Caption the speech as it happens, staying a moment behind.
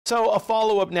So a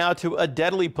follow-up now to a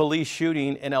deadly police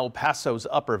shooting in El Paso's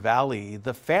Upper Valley.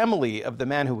 The family of the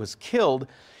man who was killed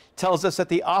tells us that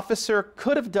the officer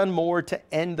could have done more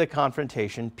to end the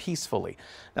confrontation peacefully.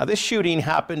 Now, this shooting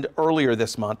happened earlier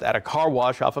this month at a car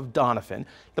wash off of Doniphan.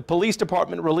 The police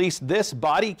department released this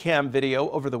body cam video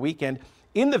over the weekend.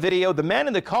 In the video, the man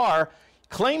in the car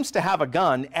claims to have a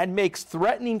gun and makes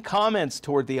threatening comments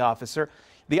toward the officer.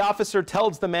 The officer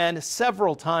tells the man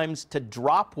several times to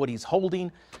drop what he's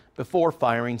holding before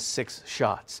firing 6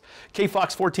 shots.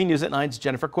 KFOX 14 News at 9's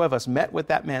Jennifer Cuevas met with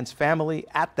that man's family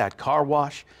at that car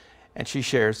wash, and she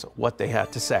shares what they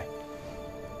had to say.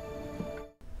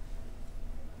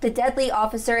 The deadly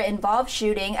officer-involved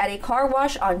shooting at a car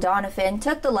wash on Doniphan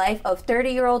took the life of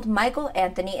 30-year-old Michael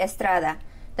Anthony Estrada.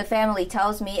 The family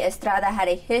tells me Estrada had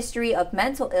a history of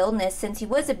mental illness since he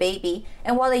was a baby,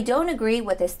 and while they don't agree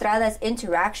with Estrada's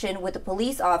interaction with the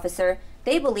police officer,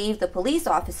 they believe the police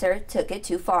officer took it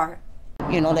too far.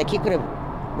 You know, like he could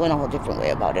have went a whole different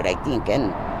way about it, I think,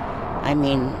 and I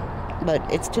mean, but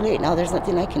it's too late now. There's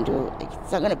nothing I can do.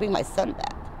 It's not going to bring my son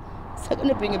back. It's not going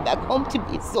to bring him back home to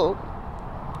me, so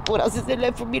what else is there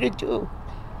left for me to do?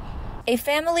 A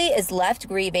family is left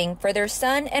grieving for their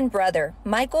son and brother,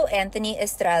 Michael Anthony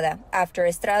Estrada, after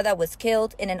Estrada was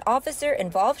killed in an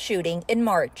officer-involved shooting in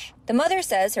March. The mother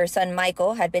says her son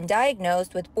Michael had been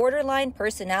diagnosed with borderline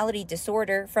personality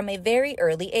disorder from a very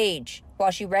early age. While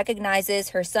she recognizes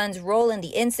her son's role in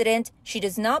the incident, she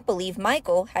does not believe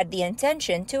Michael had the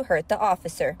intention to hurt the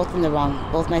officer. Both in the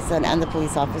wrong, both my son and the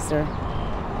police officer.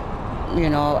 You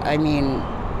know, I mean,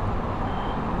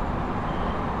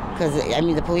 because, I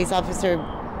mean, the police officer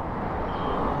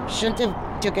shouldn't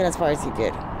have took it as far as he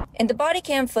did. In the body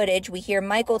cam footage, we hear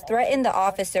Michael threaten the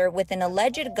officer with an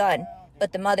alleged gun,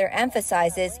 but the mother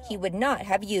emphasizes he would not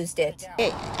have used it.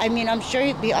 I mean, I'm sure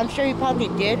he probably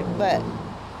did, but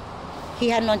he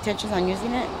had no intentions on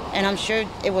using it, and I'm sure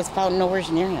it was found nowhere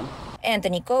near him.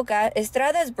 Anthony Coca,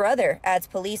 Estrada's brother, adds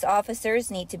police officers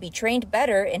need to be trained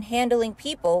better in handling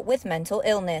people with mental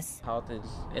illness. Health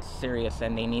it's serious,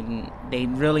 and they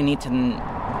really need to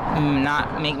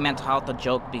not make mental health a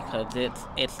joke, because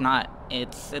it's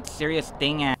a serious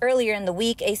thing. Earlier in the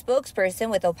week, a spokesperson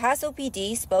with El Paso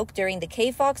PD spoke during the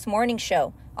KFOX morning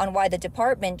show on why the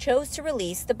department chose to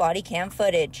release the body cam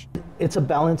footage. It's a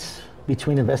balance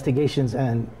between investigations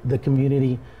and the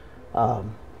community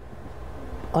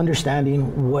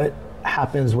understanding what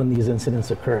happens when these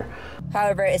incidents occur.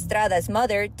 However, Estrada's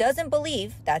mother doesn't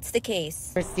believe that's the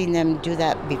case. I've seen them do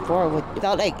that before. It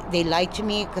felt like they lied to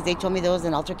me, because they told me there was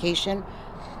an altercation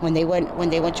when they went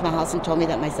to my house and told me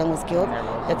that my son was killed,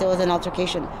 that there was an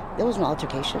altercation. There was no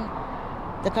altercation.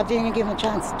 The cop didn't even give him a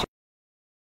chance.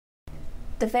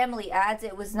 The family adds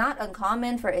it was not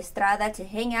uncommon for Estrada to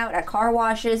hang out at car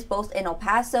washes both in El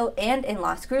Paso and in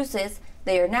Las Cruces.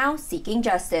 They are now seeking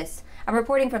justice. I'm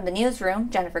reporting from the newsroom,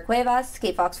 Jennifer Cuevas,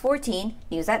 KFOX 14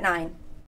 News at 9.